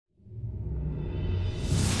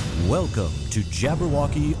Welcome to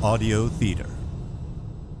Jabberwocky Audio Theater.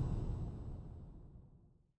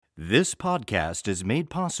 This podcast is made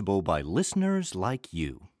possible by listeners like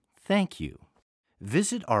you. Thank you.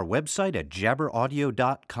 Visit our website at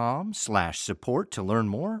jabberaudio.com/support to learn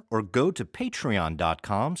more, or go to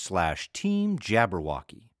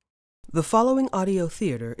patreon.com/teamjabberwocky. The following audio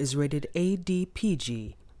theater is rated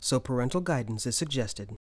ADPG, so parental guidance is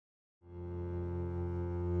suggested.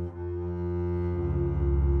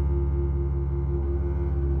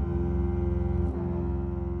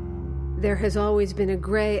 There has always been a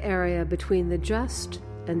gray area between the just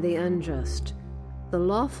and the unjust, the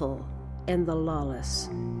lawful and the lawless,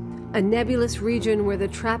 a nebulous region where the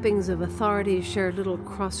trappings of authority share little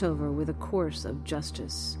crossover with a course of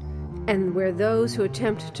justice, and where those who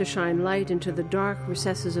attempt to shine light into the dark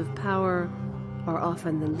recesses of power are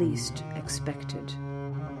often the least expected.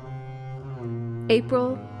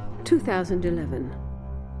 April 2011.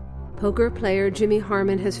 Poker player Jimmy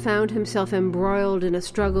Harmon has found himself embroiled in a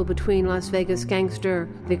struggle between Las Vegas gangster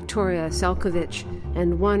Victoria Salkovich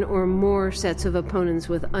and one or more sets of opponents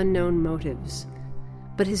with unknown motives.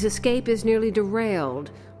 But his escape is nearly derailed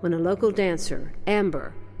when a local dancer,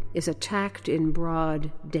 Amber, is attacked in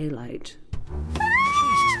broad daylight.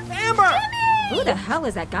 Jesus, Amber! Who the hell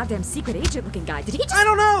is that goddamn secret agent-looking guy? Did he just... I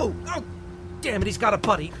don't know! Oh, damn it, he's got a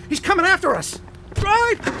buddy. He's coming after us!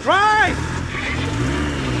 Drive! Drive!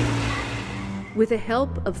 With the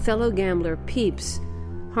help of fellow gambler Peeps,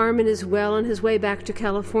 Harmon is well on his way back to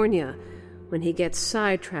California when he gets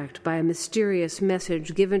sidetracked by a mysterious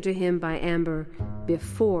message given to him by Amber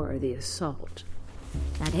before the assault.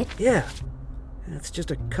 That it? Yeah. That's just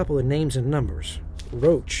a couple of names and numbers.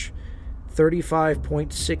 Roach,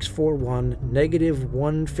 35.641, negative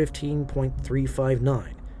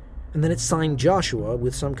 115.359. And then it's signed Joshua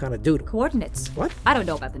with some kind of doodle. Coordinates. What? I don't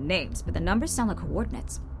know about the names, but the numbers sound like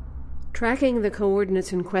coordinates. Tracking the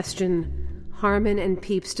coordinates in question, Harmon and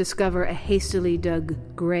Peeps discover a hastily dug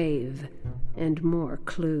grave and more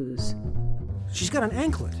clues. She's got an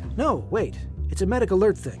anklet. No, wait. It's a medic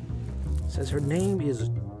alert thing. It says her name is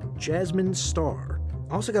Jasmine Starr.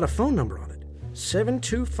 Also got a phone number on it.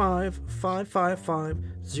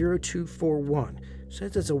 725-555-0241.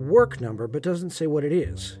 Says it's a work number, but doesn't say what it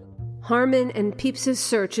is. Harmon and Peeps'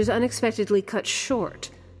 search is unexpectedly cut short,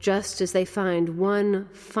 just as they find one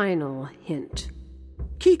final hint.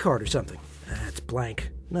 Key card or something. That's blank.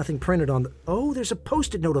 Nothing printed on the... Oh, there's a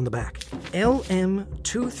Post-it note on the back.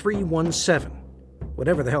 LM2317.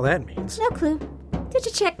 Whatever the hell that means. No clue. Did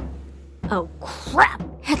you check? Oh, crap!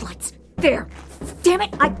 Headlights! There! Damn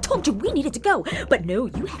it! I told you we needed to go! But no,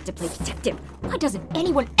 you have to play detective. Why doesn't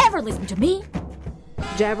anyone ever listen to me?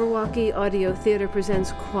 Jabberwocky Audio Theater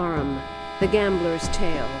presents Quorum, The Gambler's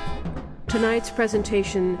Tale. Tonight's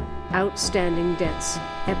presentation, Outstanding Debts,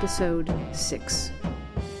 Episode 6.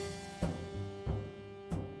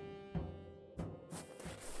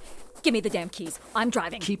 Give me the damn keys. I'm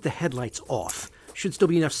driving. Keep the headlights off. Should still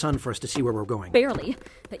be enough sun for us to see where we're going. Barely.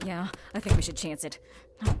 But yeah, I think we should chance it.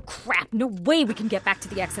 Oh, crap. No way we can get back to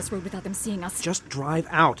the access road without them seeing us. Just drive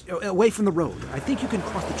out, away from the road. I think you can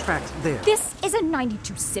cross the tracks there. This is a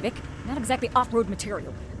 92 Civic. Not exactly off-road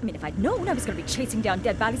material. I mean, if I'd known I was going to be chasing down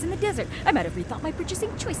dead bodies in the desert, I might have rethought my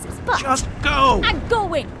purchasing choices, but... Just go! I'm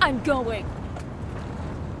going!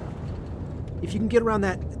 If you can get around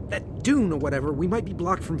that dune or whatever, we might be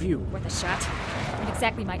blocked from view. Worth a shot. Not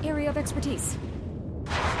exactly my area of expertise.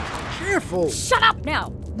 Careful! Shut up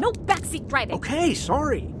now! No backseat driving! Okay,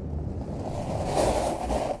 sorry.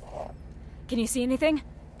 Can you see anything?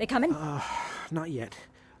 They coming? Not yet.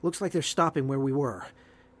 Looks like they're stopping where we were.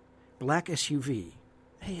 Black SUV.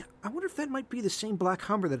 Hey, I wonder if that might be the same black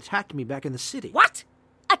Hummer that attacked me back in the city. What?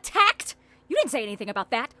 Attacked? You didn't say anything about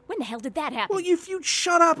that. When the hell did that happen? Well, if you'd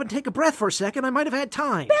shut up and take a breath for a second, I might have had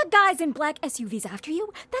time. Bad guys in black SUVs after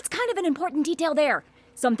you? That's kind of an important detail there.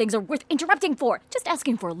 Some things are worth interrupting for. Just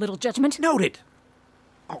asking for a little judgment. Noted.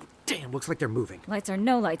 Oh, damn, looks like they're moving. Lights are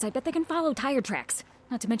no lights. I bet they can follow tire tracks.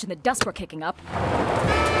 Not to mention the dust we're kicking up.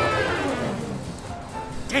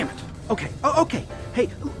 Damn it. Okay. Hey,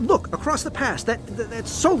 look, across the pass, that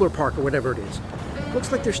solar park or whatever it is.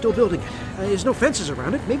 Looks like they're still building it. There's no fences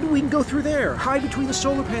around it. Maybe we can go through there, hide between the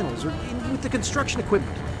solar panels, or in with the construction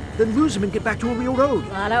equipment. Then lose them and get back to a real road. A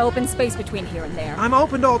lot of open space between here and there. I'm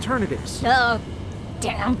open to alternatives.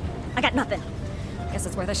 Damn. I got nothing. Guess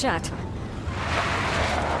it's worth a shot.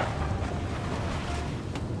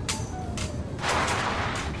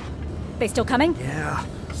 They still coming? Yeah,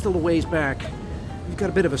 still a ways back. We've got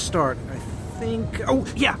a bit of a start, I think. Oh,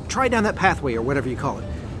 yeah, try down that pathway or whatever you call it,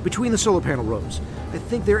 between the solar panel rows. I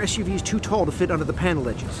think their SUV is too tall to fit under the panel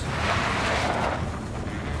edges.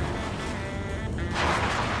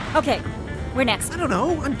 Okay, where next? I don't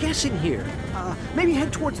know. I'm guessing here. Maybe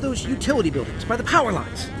head towards those utility buildings by the power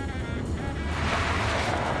lines.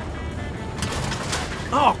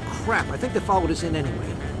 Oh, crap. I think they followed us in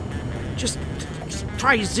anyway. Just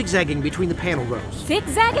try zigzagging between the panel rows.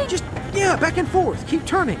 Zigzagging? Yeah, back and forth. Keep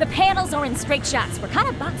turning. The panels are in straight shots. We're kind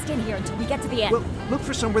of boxed in here until we get to the end. Well, look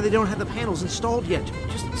for somewhere they don't have the panels installed yet.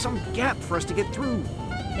 Just some gap for us to get through.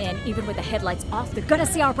 Man, even with the headlights off, they're gonna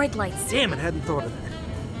see our brake lights. Damn it, hadn't thought of that.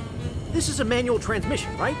 This is a manual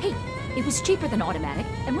transmission, right? Hey, it was cheaper than automatic,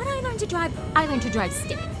 and when I learned to drive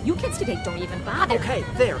stick. You kids today don't even bother. Okay,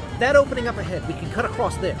 there. That opening up ahead, we can cut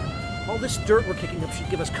across there. All this dirt we're kicking up should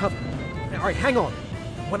give us cover. All right, hang on.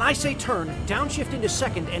 When I say turn, downshift into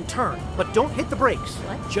second and turn, but don't hit the brakes.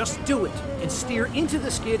 What? Just do it and steer into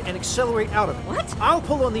the skid and accelerate out of it. What? I'll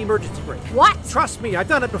pull on the emergency brake. What? Trust me, I've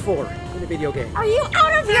done it before in a video game. Are you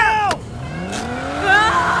out of here? No!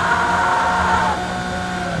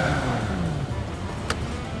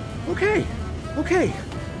 Okay.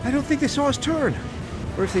 I don't think they saw us turn.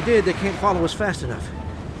 Or if they did, they can't follow us fast enough.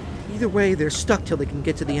 Either way, they're stuck till they can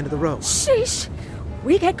get to the end of the road. Sheesh.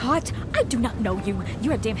 We get caught. I do not know you.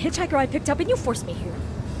 You're a damn hitchhiker I picked up and you forced me here.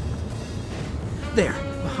 There,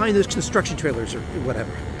 behind those construction trailers or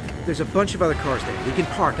whatever. There's a bunch of other cars there. We can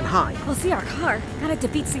park and hide. We'll see our car. Kinda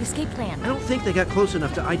defeats the escape plan. I don't think they got close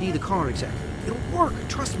enough to ID the car exactly. It'll work,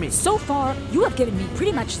 trust me. So far, you have given me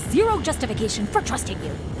pretty much zero justification for trusting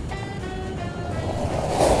you.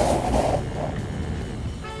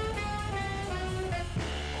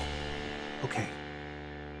 Okay.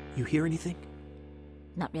 You hear anything?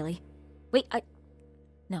 Not really. Wait,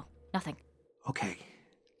 No, nothing. Okay.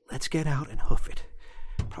 Let's get out and hoof it.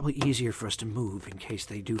 Probably easier for us to move in case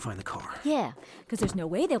they do find the car. Yeah, because there's no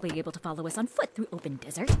way they'll be able to follow us on foot through open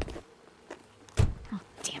desert. Oh,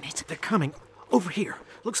 damn it. They're coming. Over here.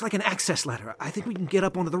 Looks like an access ladder. I think we can get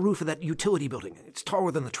up onto the roof of that utility building. It's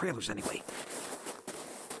taller than the trailers anyway.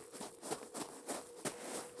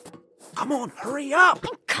 Come on, hurry up!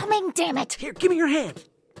 I'm coming, damn it! Here, give me your hand.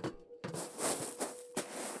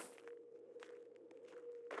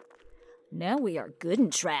 Now we are good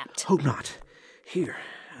and trapped. Hope not. Here,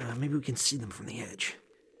 maybe we can see them from the edge.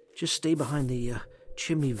 Just stay behind the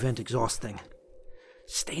chimney vent exhaust thing.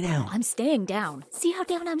 Stay down. I'm staying down. See how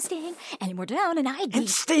down I'm staying? Any more down and I'd be... And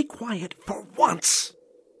stay quiet for once.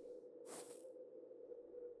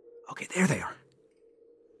 Okay, there they are.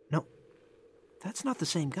 No, that's not the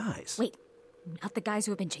same guys. Wait, not the guys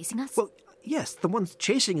who have been chasing us? Well, yes, the ones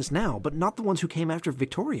chasing us now, but not the ones who came after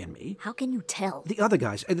Victoria and me. How can you tell? The other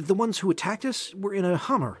guys, the ones who attacked us, were in a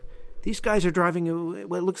Hummer. These guys are driving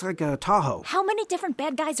what looks like a Tahoe. How many different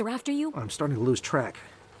bad guys are after you? I'm starting to lose track.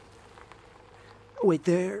 Oh, wait,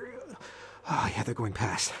 they're... Oh, yeah, they're going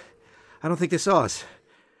past. I don't think they saw us.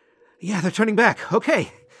 Yeah, they're turning back.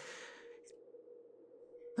 Okay.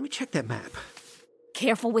 Let me check that map.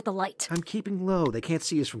 Careful with the light. I'm keeping low. They can't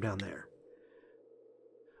see us from down there.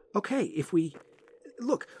 Okay, if we...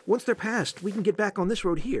 Look, once they're past, we can get back on this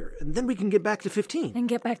road here, and then we can get back to 15. And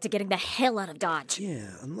get back to getting the hell out of Dodge.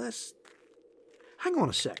 Yeah, unless... Hang on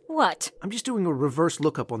a sec. What? I'm just doing a reverse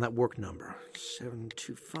lookup on that work number.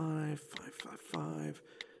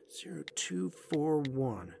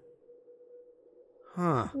 725-555-0241.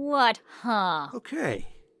 Huh. What, huh? Okay.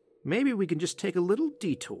 Maybe we can just take a little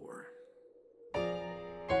detour.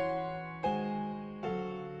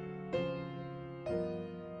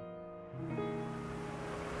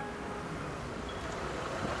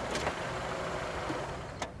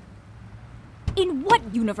 In what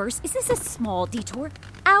universe is this a small detour?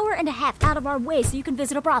 Hour and a half out of our way so you can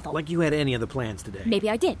visit a brothel. Like you had any other plans today. Maybe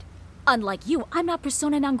I did. Unlike you, I'm not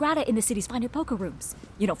persona non grata in the city's finer poker rooms.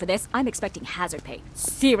 You know, for this, I'm expecting hazard pay.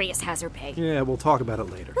 Serious hazard pay. Yeah, we'll talk about it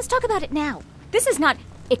later. Let's talk about it now. This is not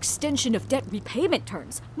extension of debt repayment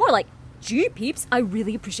terms. More like, gee, peeps, I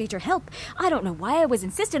really appreciate your help. I don't know why I was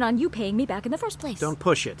insistent on you paying me back in the first place. Don't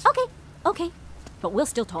push it. Okay. But we'll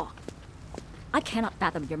still talk. I cannot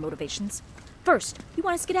fathom your motivations. First, you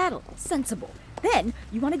want to skedaddle. Sensible. Then,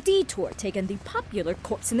 you want a detour, taking the popular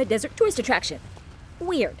Corpse in the Desert tourist attraction.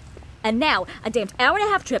 Weird. And now, a damned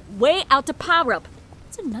hour-and-a-half trip way out to Power Up.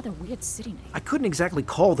 It's another weird city name. I couldn't exactly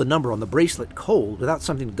call the number on the bracelet cold without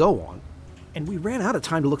something to go on. And we ran out of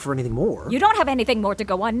time to look for anything more. You don't have anything more to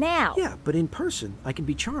go on now. Yeah, but in person, I can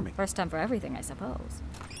be charming. First time for everything, I suppose.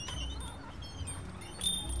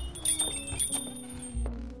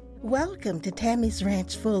 Welcome to Tammy's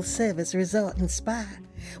Ranch Full Service Resort and Spa.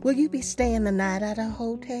 Will you be staying the night at our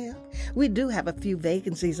hotel? We do have a few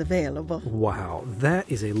vacancies available. Wow, that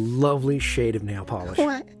is a lovely shade of nail polish.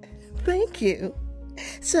 Why, thank you.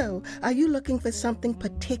 So, are you looking for something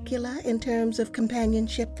particular in terms of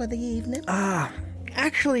companionship for the evening?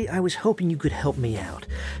 Actually, I was hoping you could help me out.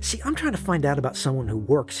 See, I'm trying to find out about someone who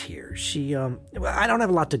works here. I don't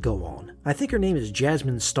have a lot to go on. I think her name is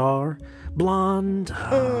Jasmine Starr. Blonde.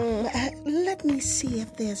 Let me see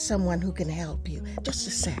if there's someone who can help you. Just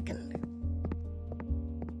a second.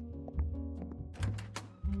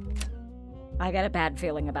 I got a bad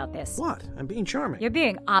feeling about this. What? I'm being charming. You're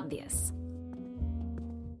being obvious.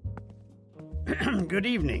 Good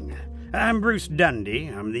evening. I'm Bruce Dundee.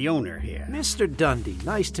 I'm the owner here. Mr. Dundee,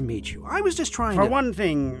 nice to meet you. I was just trying For one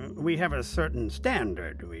thing, we have a certain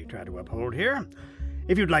standard we try to uphold here.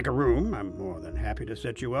 If you'd like a room, I'm more than happy to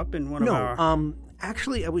set you up in one of our...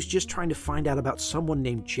 Actually, I was just trying to find out about someone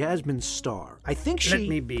named Jasmine Starr. I think she... Let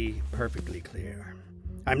me be perfectly clear.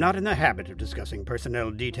 I'm not in the habit of discussing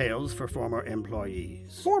personnel details for former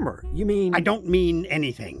employees. Former? You mean... I don't mean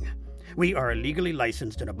anything. We are a legally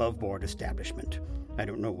licensed and above-board establishment. I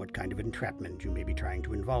don't know what kind of entrapment you may be trying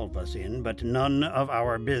to involve us in, but none of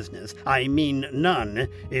our business, I mean none,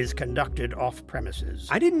 is conducted off-premises.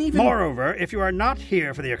 I didn't even... Moreover, if you are not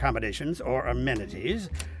here for the accommodations or amenities,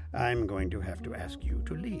 I'm going to have to ask you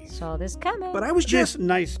to leave. Saw this coming. But I was just... This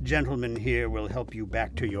nice gentleman here will help you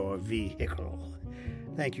back to your vehicle.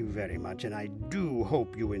 Thank you very much, and I do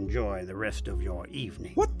hope you enjoy the rest of your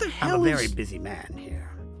evening. What the hell I'm a very busy man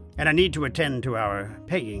here, and I need to attend to our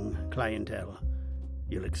paying clientele.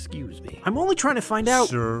 You'll excuse me. I'm only trying to find out...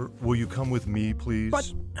 Sir, will you come with me, please?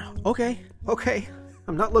 But... Okay.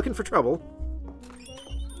 I'm not looking for trouble.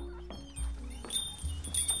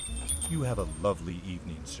 You have a lovely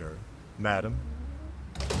evening, sir. Madam?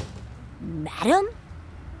 Madam?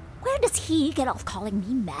 Where does he get off calling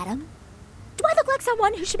me madam? Do I look like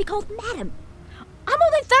someone who should be called madam? I'm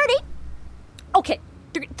only 30. Okay,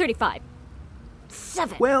 35.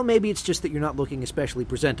 7. Well, maybe it's just that you're not looking especially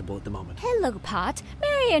presentable at the moment. Hello, Pot.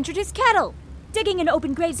 Mary introduced Kettle. Digging in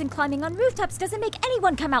open graves and climbing on rooftops doesn't make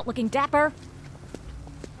anyone come out looking dapper.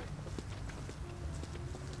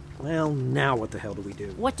 Well, now what the hell do we do?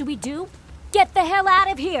 What do we do? Get the hell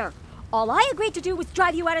out of here! All I agreed to do was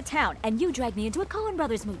drive you out of town, and you dragged me into a Coen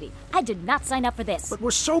Brothers movie. I did not sign up for this. But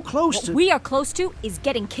we're so close What to... we are close to is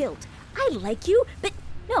getting killed. I like you, but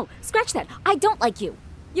no, scratch that. I don't like you.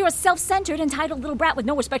 You're a self-centered, entitled little brat with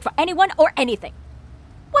no respect for anyone or anything.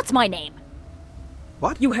 What's my name?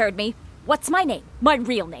 What? You heard me. What's my name? My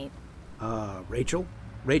real name. Rachel?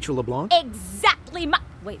 Rachel LeBlanc? Exactly my...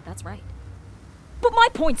 Wait, that's right. But my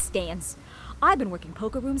point stands. I've been working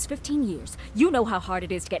poker rooms 15 years. You know how hard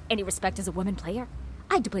it is to get any respect as a woman player.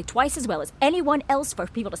 I had to play twice as well as anyone else for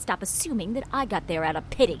people to stop assuming that I got there out of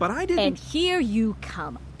pity. But I didn't... And here you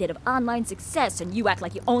come. Bit of online success, and you act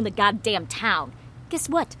like you own the goddamn town. Guess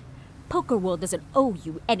what? Poker World doesn't owe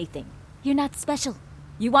you anything. You're not special.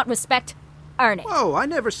 You want respect? Earn it. Whoa, I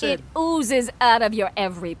never said... It oozes out of your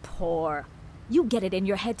every pore. You get it in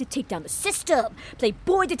your head to take down the system, play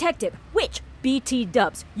boy detective, which, BT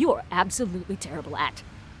dubs, you're absolutely terrible at.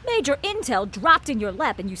 Major intel dropped in your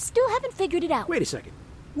lap and you still haven't figured it out. Wait a second.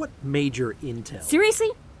 What major intel?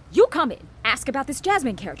 Seriously? You come in, ask about this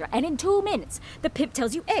Jasmine character, and in 2 minutes, the pimp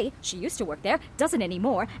tells you A, she used to work there, doesn't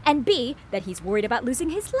anymore, and B, that he's worried about losing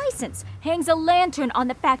his license. Hangs a lantern on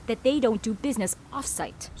the fact that they don't do business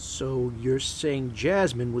off-site. So you're saying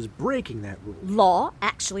Jasmine was breaking that rule? Law,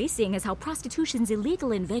 actually, seeing as how prostitution's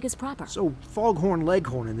illegal in Vegas proper. So Foghorn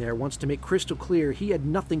Leghorn in there wants to make crystal clear he had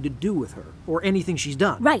nothing to do with her, or anything she's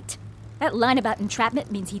done. Right. That line about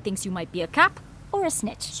entrapment means he thinks you might be a cop or a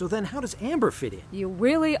snitch. So then how does Amber fit in? You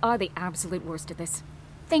really are the absolute worst at this.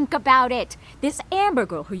 Think about it. This Amber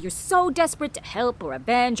girl who you're so desperate to help or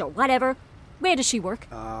avenge or whatever, where does she work?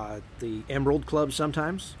 The Emerald Club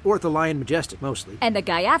sometimes. Or at the Lion Majestic, mostly. And the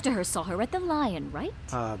guy after her saw her at the Lion, right?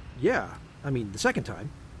 Yeah. I mean, the second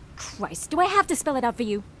time. Christ, do I have to spell it out for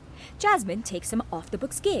you? Jasmine takes some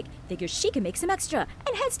off-the-books gig, figures she can make some extra,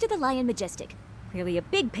 and heads to the Lion Majestic. Clearly a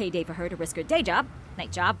big payday for her to risk her day job,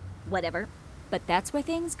 night job, whatever. But that's where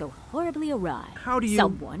things go horribly awry. How do you...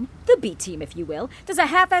 Someone, the B team if you will, does a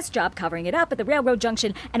half-assed job covering it up at the railroad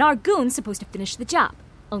junction, and our goon's supposed to finish the job.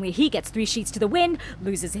 Only he gets 3 sheets to the wind,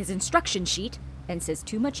 loses his instruction sheet, and says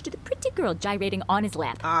too much to the pretty girl gyrating on his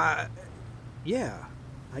lap. Yeah.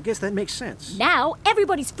 I guess that makes sense. Now,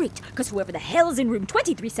 everybody's freaked, because whoever the hell's in room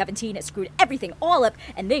 2317 has screwed everything all up,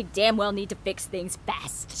 and they damn well need to fix things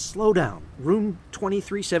fast. Slow down. Room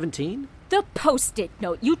 2317? The Post-it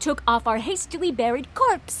note you took off our hastily buried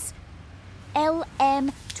corpse.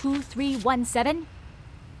 LM2317.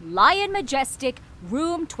 Lion Majestic,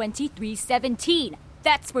 room 2317.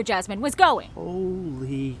 That's where Jasmine was going.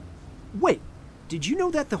 Holy... Wait. Did you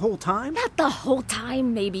know that the whole time? Not the whole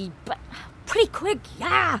time, maybe, but pretty quick,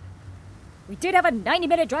 yeah. We did have a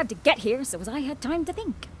 90-minute drive to get here, so I had time to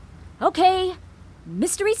think. Okay,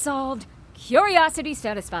 mystery solved, curiosity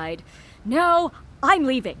satisfied. Now, I'm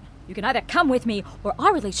leaving. You can either come with me, or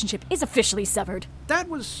our relationship is officially severed. That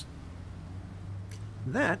was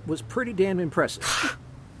pretty damn impressive.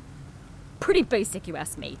 Pretty basic, you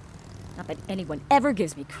ask me. Not that anyone ever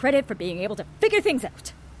gives me credit for being able to figure things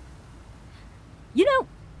out.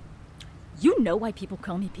 You know why people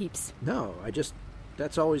call me Peeps? No,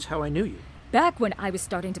 that's always how I knew you. Back when I was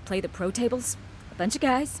starting to play the pro tables, a bunch of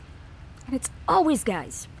guys, and it's always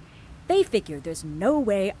guys, they figured there's no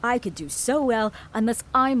way I could do so well unless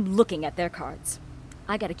I'm looking at their cards.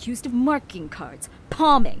 I got accused of marking cards,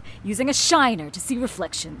 palming, using a shiner to see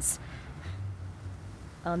reflections.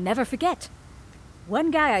 I'll never forget.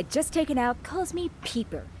 One guy I'd just taken out calls me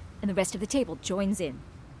Peeper, and the rest of the table joins in.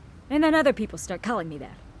 And then other people start calling me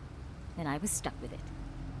that. And I was stuck with it.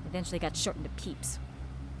 Eventually got shortened to Peeps.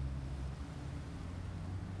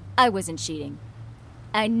 I wasn't cheating.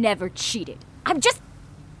 I never cheated.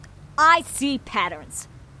 I see patterns.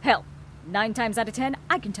 Hell, 9 times out of 10,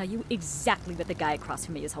 I can tell you exactly what the guy across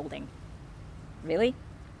from me is holding. Really?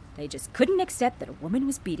 They just couldn't accept that a woman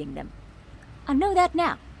was beating them. I know that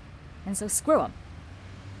now. And so screw them.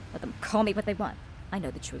 Let them call me what they want. I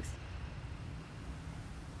know the truth.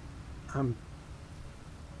 I'm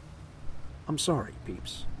sorry,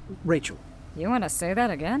 Peeps. Rachel. You want to say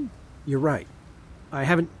that again? You're right. I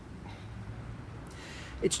haven't...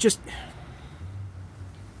 It's just...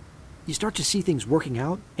 You start to see things working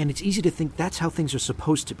out, and it's easy to think that's how things are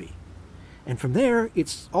supposed to be. And from there,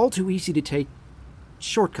 it's all too easy to take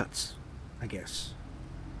shortcuts, I guess.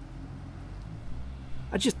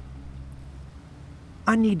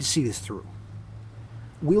 I need to see this through.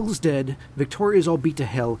 Will's dead, Victoria's all beat to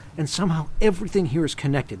hell, and somehow everything here is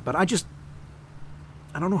connected, but I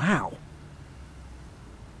don't know how.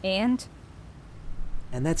 And?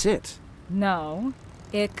 And that's it. No,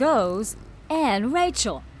 it goes, and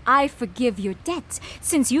Rachel, I forgive your debt,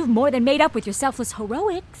 since you've more than made up with your selfless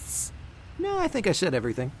heroics. No, I think I said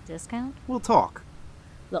everything. Discount? We'll talk.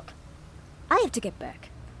 Look, I have to get back.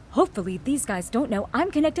 Hopefully these guys don't know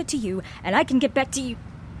I'm connected to you, and I can get back to you.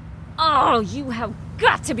 Oh, you have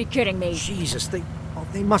got to be kidding me. Jesus,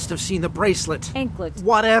 they must have seen the bracelet. Anklet.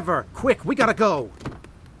 Whatever. Quick, we gotta go.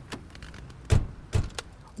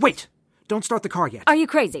 Wait! Don't start the car yet. Are you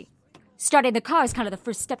crazy? Starting the car is kind of the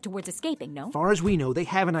first step towards escaping, no? As far as we know, they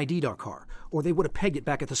haven't ID'd our car, or they would have pegged it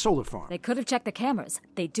back at the solar farm. They could have checked the cameras.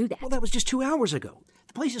 They do that. Well, that was just 2 hours ago.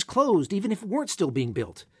 The place is closed, even if it weren't still being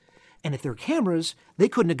built. And if they're cameras, they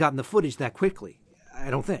couldn't have gotten the footage that quickly. I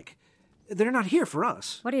don't think. They're not here for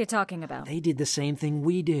us. What are you talking about? They did the same thing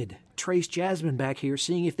we did. Traced Jasmine back here,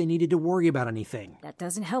 seeing if they needed to worry about anything. That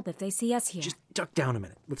doesn't help if they see us here. Just duck down a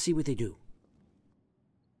minute. Let's see what they do.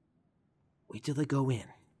 Wait till they go in.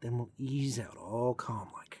 Then we'll ease out all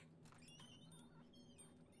calm-like.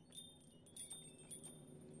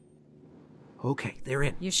 Okay, they're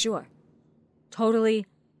in. You sure? Totally,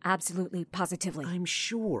 absolutely, positively. I'm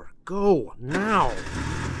sure. Go, now.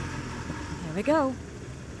 Here we go.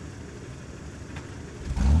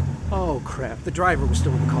 Oh, crap. The driver was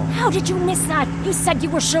still in the car. How did you miss that? You said you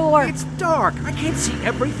were sure. It's dark. I can't see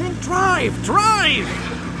everything. Drive! Drive!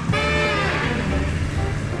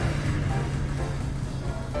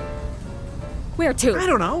 Where to? I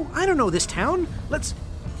don't know. I don't know this town. Let's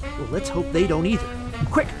hope they don't either.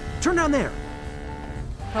 Quick, turn down there.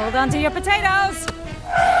 Hold on to your potatoes.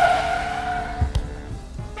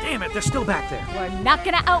 Damn it, they're still back there. We're not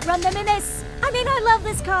gonna outrun them in this. I mean, I love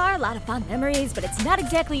this car, a lot of fond memories, but it's not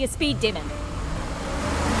exactly a speed demon.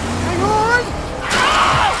 Hang on!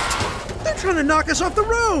 Ah! They're trying to knock us off the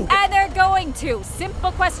road! And they're going to.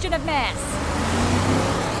 Simple question of mass.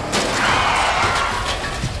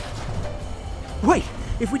 Wait,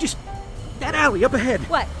 if we just... That alley up ahead.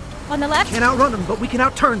 What? On the left? Can't outrun them, but we can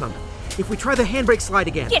outturn them. If we try the handbrake slide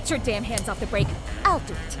again. Get your damn hands off the brake. I'll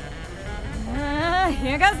do it.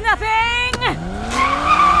 Here goes nothing!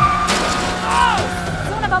 Oh,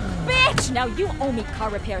 son of a bitch! Now you owe me car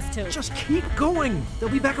repairs too. Just keep going. They'll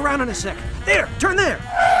be back around in a sec. There, turn there.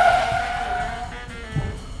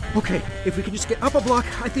 Okay, if we can just get up a block,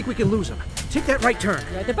 I think we can lose them. Take that right turn.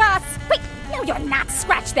 You're the boss. Wait, no you're not.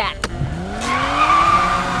 Scratch that.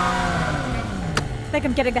 I think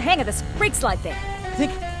I'm getting the hang of this brake slide thing.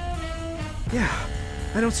 Yeah,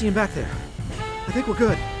 I don't see him back there. I think we're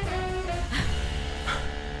good.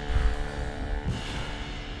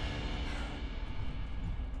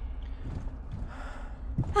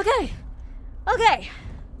 Okay.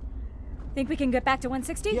 Think we can get back to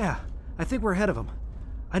 160? Yeah, I think we're ahead of them.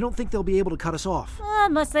 I don't think they'll be able to cut us off.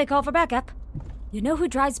 Unless they call for backup. You know who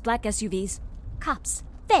drives black SUVs? Cops,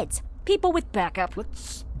 feds, people with backup.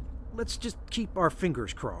 Let's just keep our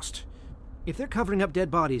fingers crossed. If they're covering up dead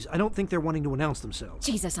bodies, I don't think they're wanting to announce themselves.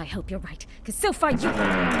 Jesus, I hope you're right, because so far you...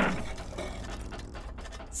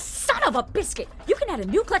 Son of a biscuit! You can add a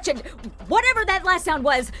new clutch and whatever that last sound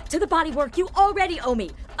was to the bodywork you already owe me.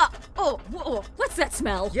 What's that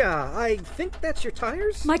smell? Yeah, I think that's your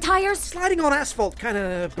tires. My tires? Sliding on asphalt kind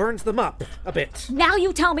of burns them up a bit. Now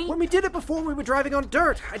you tell me? When we did it before, we were driving on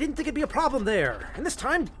dirt. I didn't think it'd be a problem there. And this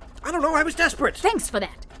time, I don't know, I was desperate. Thanks for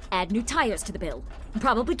that. Add new tires to the bill.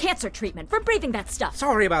 Probably cancer treatment for breathing that stuff.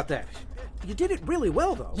 Sorry about that. You did it really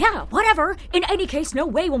well, though. Yeah, whatever. In any case, no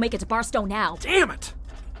way we'll make it to Barstow now. Damn it!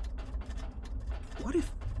 What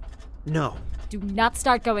if... No. Do not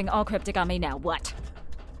start going all cryptic on me now. What?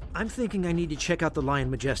 I'm thinking I need to check out the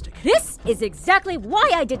Lion Majestic. This is exactly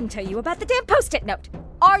why I didn't tell you about the damn Post-it note.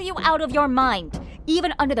 Are you out of your mind?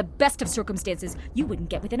 Even under the best of circumstances, you wouldn't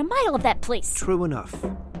get within a mile of that place. True enough.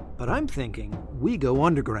 But I'm thinking we go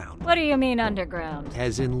underground. What do you mean underground?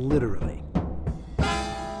 As in literally.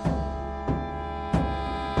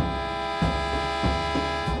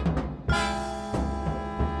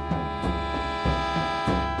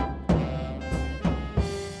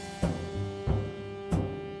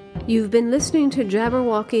 You've been listening to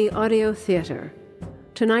Jabberwocky Audio Theater.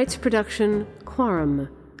 Tonight's production, Quorum,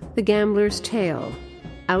 The Gambler's Tale,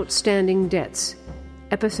 Outstanding Debts,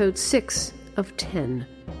 Episode 6 of 10.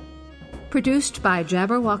 Produced by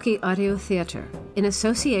Jabberwocky Audio Theater in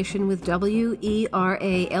association with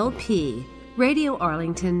WERALP, Radio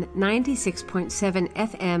Arlington 96.7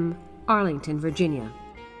 FM, Arlington, Virginia.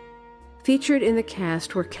 Featured in the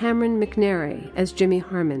cast were Cameron McNary as Jimmy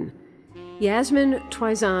Harmon, Yasmin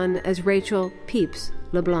Twizan as Rachel Peeps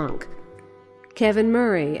LeBlanc, Kevin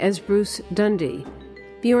Murray as Bruce Dundee,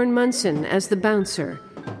 Bjorn Munson as the bouncer,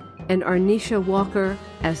 and Arnisha Walker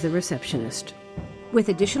as the receptionist. With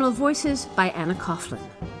additional voices by Anna Coughlin.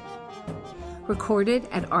 Recorded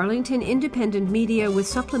at Arlington Independent Media with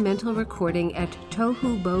supplemental recording at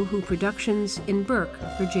Tohu Bohu Productions in Burke,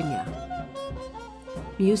 Virginia.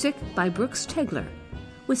 Music by Brooks Tegler,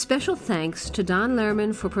 with special thanks to Don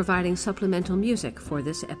Lerman for providing supplemental music for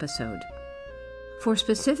this episode. For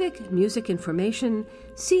specific music information,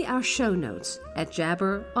 see our show notes at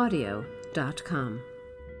jabberaudio.com.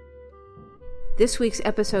 This week's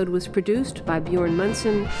episode was produced by Bjorn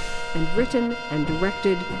Munson and written and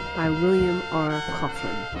directed by William R.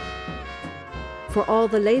 Coughlin. For all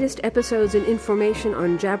the latest episodes and information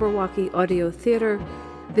on Jabberwocky Audio Theater,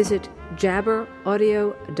 visit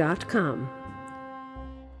jabberaudio.com.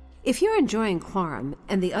 If you're enjoying Quorum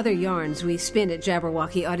and the other yarns we spin at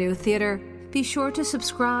Jabberwocky Audio Theater, be sure to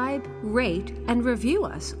subscribe, rate, and review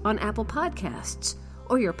us on Apple Podcasts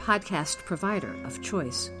or your podcast provider of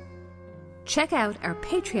choice. Check out our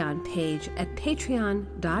Patreon page at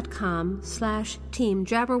patreon.com/Team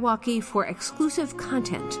Jabberwocky for exclusive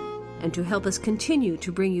content and to help us continue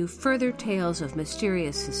to bring you further tales of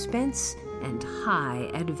mysterious suspense and high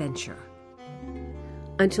adventure.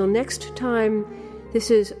 Until next time, this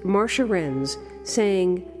is Marcia Renz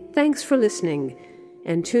saying thanks for listening,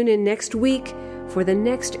 and tune in next week for the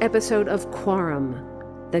next episode of Quorum,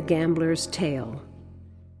 The Gambler's Tale.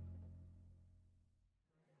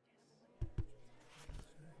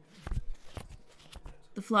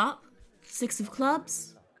 The flop, 6 of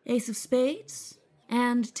clubs, ace of spades,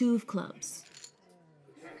 and 2 of clubs.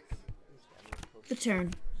 The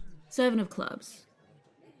turn, 7 of clubs.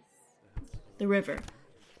 The river,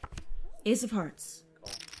 ace of hearts.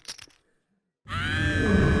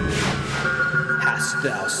 Hast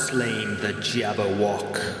thou slain the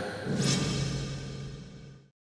Jabberwock?